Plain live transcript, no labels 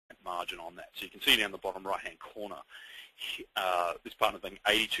margin on that. So you can see down the bottom right-hand corner, this partner thing,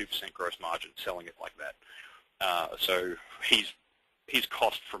 82% gross margin, selling it like that. So his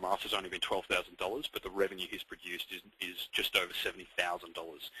cost from us has only been $12,000, but the revenue he's produced is just over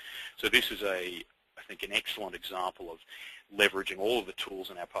 $70,000. So this is I think an excellent example of leveraging all of the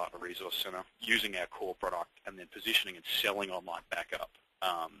tools in our Partner Resource Center, using our core product, and then positioning and selling online backup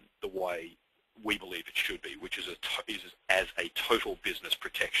the way we believe it should be, which is as a total business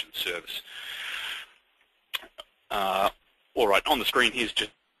protection service. All right, on the screen here's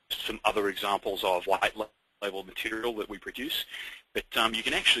just some other examples of white label material that we produce, but you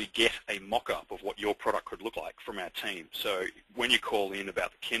can actually get a mock-up of what your product could look like from our team. So when you call in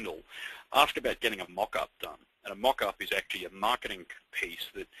about the Kindle, ask about getting a mock-up done. And a mock-up is actually a marketing piece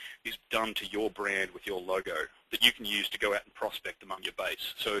that is done to your brand with your logo that you can use to go out and prospect among your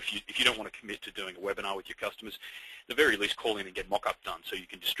base. So if you don't want to commit to doing a webinar with your customers, at the very least call in and get mock-up done so you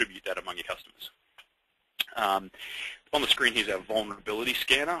can distribute that among your customers. On the screen here's our vulnerability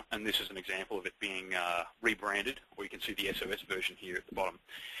scanner, and this is an example of it being rebranded, or you can see the SOS version here at the bottom.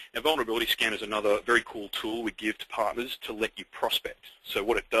 Now, vulnerability scanner is another very cool tool we give to partners to let you prospect. So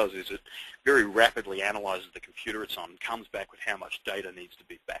what it does is it very rapidly analyzes the computer it's on and comes back with how much data needs to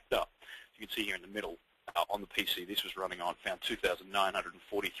be backed up. You can see here in the middle, on the PC this was running on, found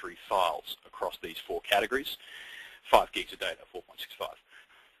 2,943 files across these 4 categories, 5 gigs of data, 4.65.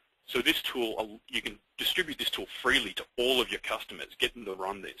 So this tool, you can distribute this tool freely to all of your customers, get them to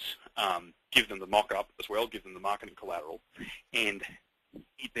run this, give them the mock-up as well, give them the marketing collateral, and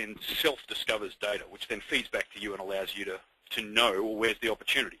it then self-discovers data, which then feeds back to you and allows you to know, well, where's the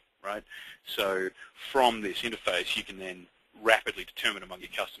opportunity, right? So from this interface, you can then rapidly determine among your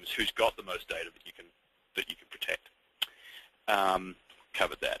customers who's got the most data that you can protect.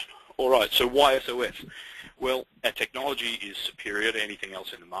 Covered that. All right, so why SOS? Well, our technology is superior to anything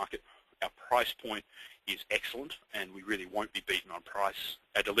else in the market. Our price point is excellent, and we really won't be beaten on price.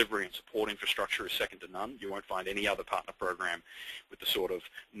 Our delivery and support infrastructure is second to none. You won't find any other partner program with the sort of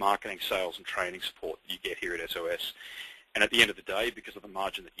marketing, sales, and training support that you get here at SOS. And at the end of the day, because of the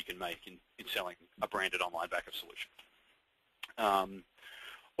margin that you can make in selling a branded online backup solution.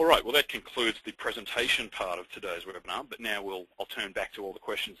 All right, well that concludes the presentation part of today's webinar, but now I'll turn back to all the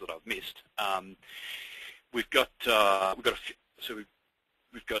questions that I've missed. We've got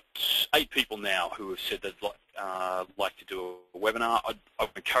 8 people now who have said they'd like to do a webinar. I'd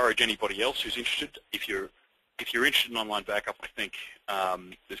encourage anybody else who's interested. If you're interested in online backup, I think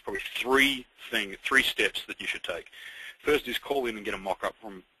there's probably three steps that you should take. First is call in and get a mock-up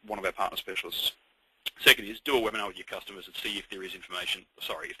from one of our partner specialists. Second is do a webinar with your customers and see if there is if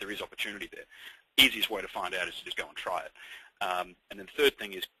there is opportunity there. Easiest way to find out is to just go and try it. And then third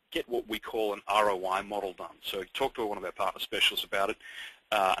thing is get what we call an ROI model done. So talk to one of our partner specialists about it.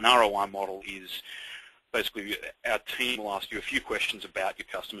 An ROI model is basically our team will ask you a few questions about your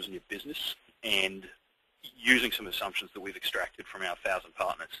customers and your business, and using some assumptions that we've extracted from our 1,000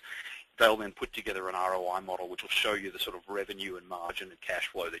 partners, they'll then put together an ROI model which will show you the sort of revenue and margin and cash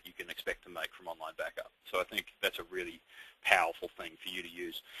flow that you can expect to make from online backup. So I think that's a really powerful thing for you to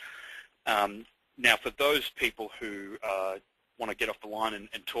use. Now, for those people who want to get off the line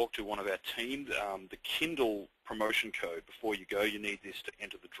and talk to one of our team, the Kindle promotion code, before you go, you need this to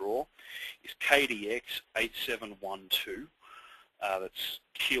enter the draw, is KDX8712. That's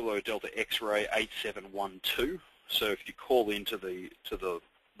Kilo Delta X-Ray 8712. So if you call into the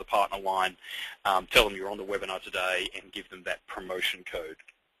partner line, tell them you're on the webinar today and give them that promotion code,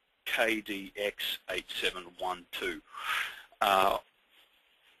 KDX8712.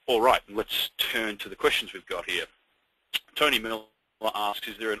 All right, let's turn to the questions we've got here. Tony Miller asks,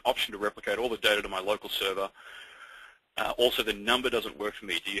 is there an option to replicate all the data to my local server? Also, the number doesn't work for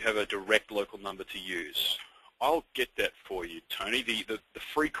me. Do you have a direct local number to use? I'll get that for you, Tony. The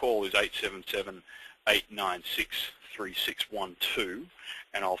free call is 877-896-3612,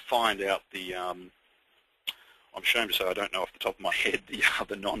 and I'll find out the, I'm ashamed to say I don't know off the top of my head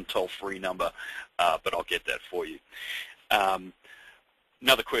the non-toll-free number, but I'll get that for you.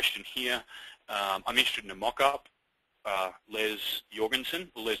 Another question here. I'm interested in a mock-up. Les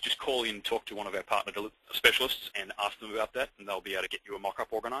Jorgensen. Les, just call in and talk to one of our partner specialists and ask them about that, and they'll be able to get you a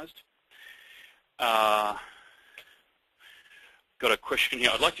mock-up organized. Got a question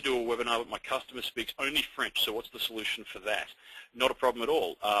here. I'd like to do a webinar, but my customer speaks only French, so what's the solution for that? Not a problem at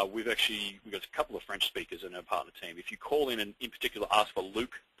all. We've got a couple of French speakers in our partner team. If you call in and in particular ask for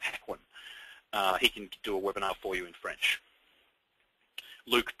Luc Paquin, he can do a webinar for you in French.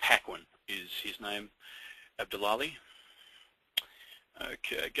 Luc Paquin is his name. Abdullali.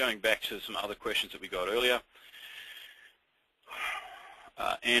 Okay, going back to some other questions that we got earlier.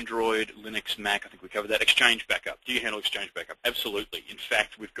 Android, Linux, Mac, I think we covered that. Exchange backup. Do you handle Exchange backup? Absolutely. In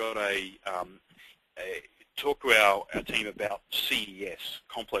fact, we've got talk to our team about CES,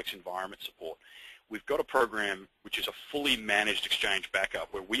 Complex Environment Support. We've got a program which is a fully managed Exchange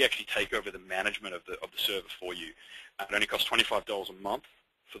backup where we actually take over the management of the server for you. It only costs $25 a month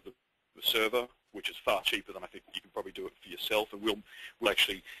for the server, which is far cheaper than I think you can probably do it for yourself. And we'll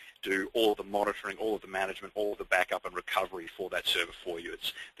actually do all of the monitoring, all of the management, all of the backup and recovery for that server for you.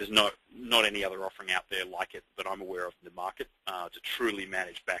 There's not any other offering out there like it that I'm aware of in the market. It's a truly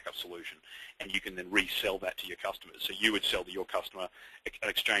managed backup solution, and you can then resell that to your customers. So you would sell to your customer an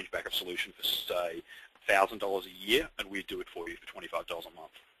Exchange backup solution for, say, $1,000 a year, and we'd do it for you for $25 a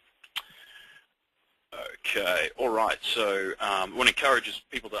month. Okay, all right. So I want to encourage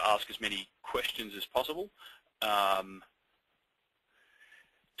people to ask as many questions as possible.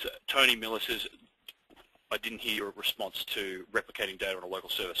 Tony Miller says, I didn't hear your response to replicating data on a local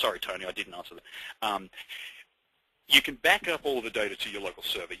server. Sorry, Tony, I didn't answer that. You can back up all of the data to your local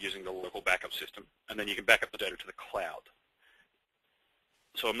server using the local backup system, and then you can back up the data to the cloud.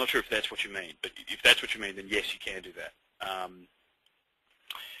 So I'm not sure if that's what you mean, but if that's what you mean, then yes, you can do that.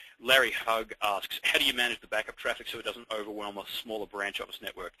 Larry Hug asks, how do you manage the backup traffic so it doesn't overwhelm a smaller branch office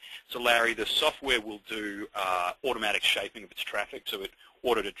network? So Larry, the software will do automatic shaping of its traffic, so it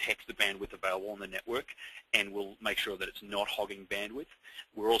auto-detects the bandwidth available on the network and will make sure that it's not hogging bandwidth.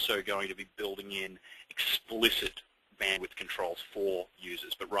 We're also going to be building in explicit bandwidth controls for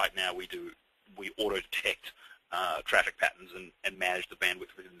users, but right now we auto-detect traffic patterns and manage the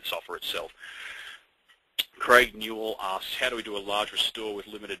bandwidth within the software itself. Craig Newell asks, how do we do a large restore with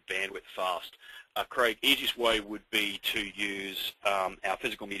limited bandwidth fast? Craig, easiest way would be to use our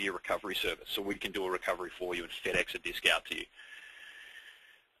physical media recovery service. So we can do a recovery for you and FedEx a disk out to you.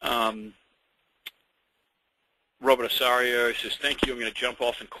 Robert Osario says, thank you, I'm going to jump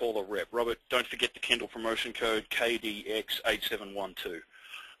off and call a rep. Robert, don't forget the Kendall promotion code KDX8712.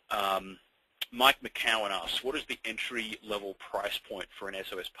 Mike McCowan asks, what is the entry-level price point for an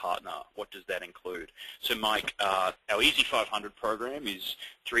SOS partner? What does that include? So Mike, our Easy 500 program is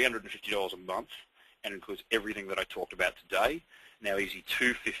 $350 a month and includes everything that I talked about today. Now Easy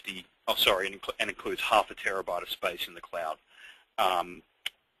 250, and includes half a terabyte of space in the cloud.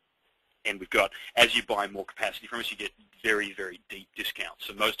 And we've got, as you buy more capacity from us, you get very, very deep discounts.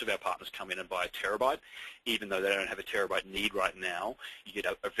 So most of our partners come in and buy a terabyte. Even though they don't have a terabyte need right now, you get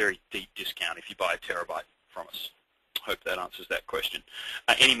a very deep discount if you buy a terabyte from us. Hope that answers that question.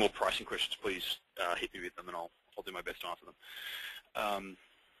 Any more pricing questions, please hit me with them and I'll do my best to answer them.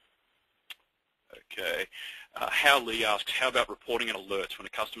 Okay. Hal Lee asks, how about reporting and alerts when a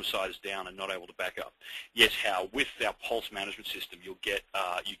customer site is down and not able to back up? Yes, Hal, with our Pulse management system, you get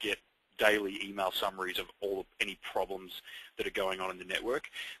daily email summaries of any problems that are going on in the network.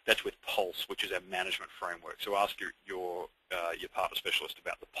 That's with Pulse, which is our management framework. So ask your partner specialist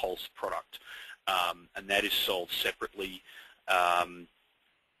about the Pulse product, and that is sold separately.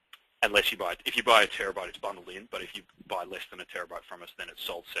 Unless if you buy a terabyte, it's bundled in. But if you buy less than a terabyte from us, then it's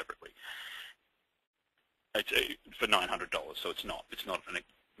sold separately. It's for $900, so it's not an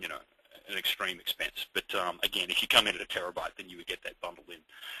extreme expense. But again, if you come in at a terabyte, then you would get that bundled in.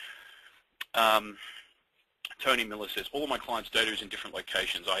 Tony Miller says, all of my clients' data is in different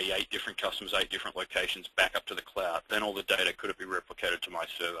locations, i.e. 8 different customers, 8 different locations, back up to the cloud. Then all the data, could it be replicated to my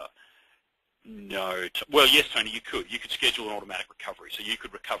server? No. Well, yes, Tony, you could. You could schedule an automatic recovery, so you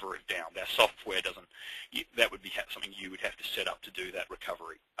could recover it down. Our software doesn't. That would be something you would have to set up to do that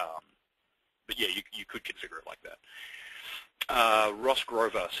recovery. But yeah, you could configure it like that. Ross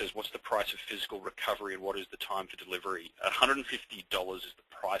Grover says, what's the price of physical recovery and what is the time for delivery? $150 is the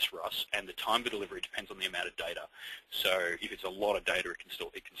price, Russ, and the time for delivery depends on the amount of data. So if it's a lot of data, it can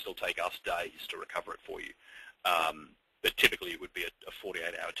still take us days to recover it for you. But typically it would be a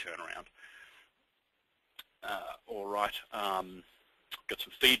 48-hour turnaround. All right. Got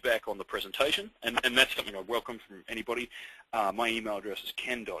some feedback on the presentation, and that's something I welcome from anybody. My email address is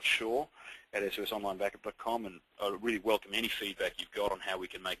ken.shaw@sosonlinebackup.com, and I really welcome any feedback you've got on how we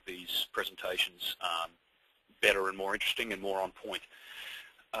can make these presentations better and more interesting and more on point.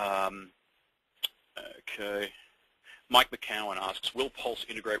 Okay. Mike McCowan asks, will Pulse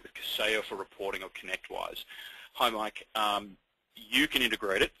integrate with Kaseya for reporting or ConnectWise? Hi, Mike. You can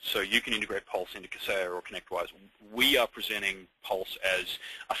integrate it, so you can integrate Pulse into Kaseya or ConnectWise. We are presenting Pulse as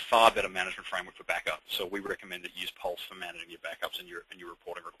a far better management framework for backup, so we recommend that you use Pulse for managing your backups and your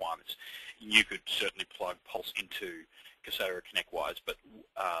reporting requirements. You could certainly plug Pulse into Kaseya or ConnectWise, but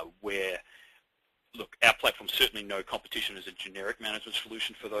look, our platform's certainly no competition as a generic management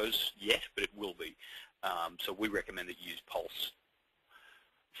solution for those yet, but it will be. So we recommend that you use Pulse.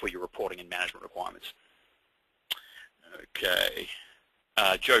 for your reporting and management requirements. Okay.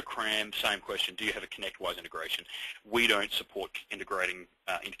 Joe Cram, same question. Do you have a ConnectWise integration? We don't support integrating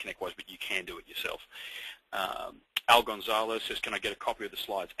into ConnectWise, but you can do it yourself. Al Gonzalez says, can I get a copy of the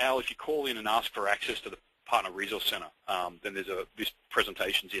slides? Al, if you call in and ask for access to the Partner Resource Center, then this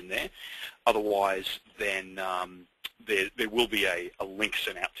presentation's in there. Otherwise, then there will be a link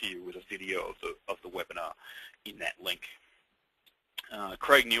sent out to you with a video of the webinar in that link.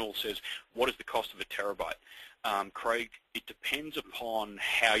 Craig Newell says, what is the cost of a terabyte? Craig, it depends upon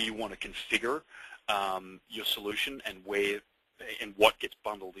how you want to configure your solution and where and what gets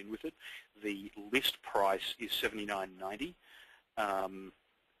bundled in with it. The list price is $79.90,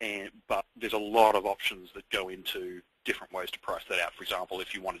 but there's a lot of options that go into different ways to price that out. For example,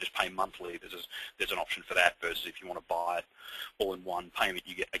 if you want to just pay monthly, there's an option for that, versus if you want to buy it all in one payment,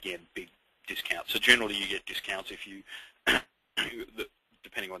 you get, again, big discounts. So generally you get discounts if you,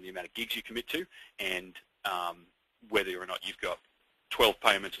 depending on the amount of gigs you commit to, and whether or not you've got 12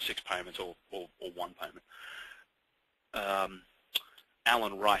 payments or 6 payments or one payment.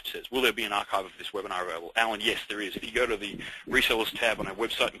 Alan Wright says, will there be an archive of this webinar available? Alan, yes, there is. If you go to the Resellers tab on our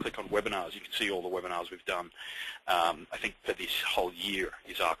website and click on webinars, you can see all the webinars we've done. I think for this whole year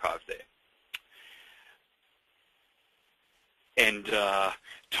is archived there. And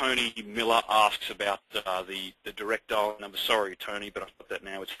Tony Miller asks about the direct dial number. Sorry, Tony, but I've got that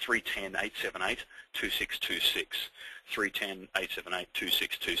now. It's 310-878-2626.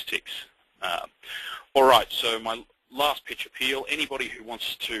 310-878-2626. All right, so my last pitch appeal, anybody who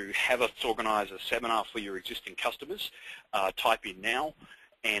wants to have us organize a seminar for your existing customers, type in now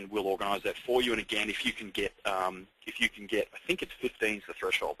and we'll organize that for you. And again, if you can get, I think it's 15 is the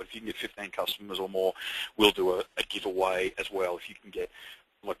threshold, but if you can get 15 customers or more, we'll do a giveaway as well. If you can get,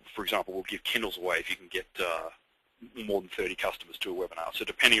 like, for example, we'll give Kindles away if you can get more than 30 customers to a webinar. So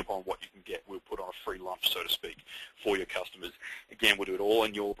depending upon what you can get, we'll put on a free lunch, so to speak, for your customers. Again, we'll do it all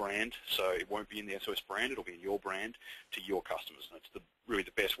in your brand, so it won't be in the SOS brand, it'll be in your brand to your customers. And it's really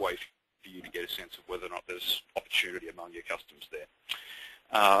the best way for you to get a sense of whether or not there's opportunity among your customers there.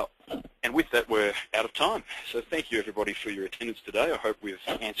 And with that, we're out of time. So thank you, everybody, for your attendance today. I hope we've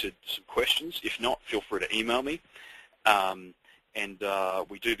answered some questions. If not, feel free to email me.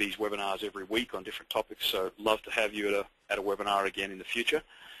 We do these webinars every week on different topics, so love to have you at a webinar again in the future.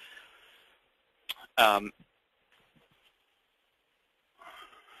 All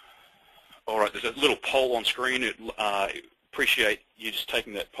right, there's a little poll on screen. Appreciate you just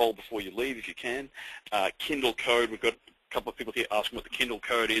taking that poll before you leave if you can. Kindle code, we've got a couple of people here asking what the Kindle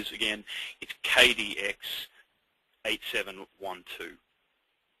code is. Again, it's KDX8712.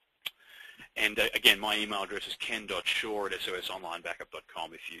 And again, my email address is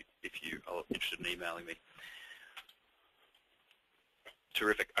ken.shaw@sosonlinebackup.com if you are interested in emailing me.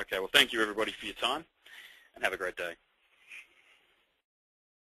 Terrific. Okay, well, thank you, everybody, for your time, and have a great day.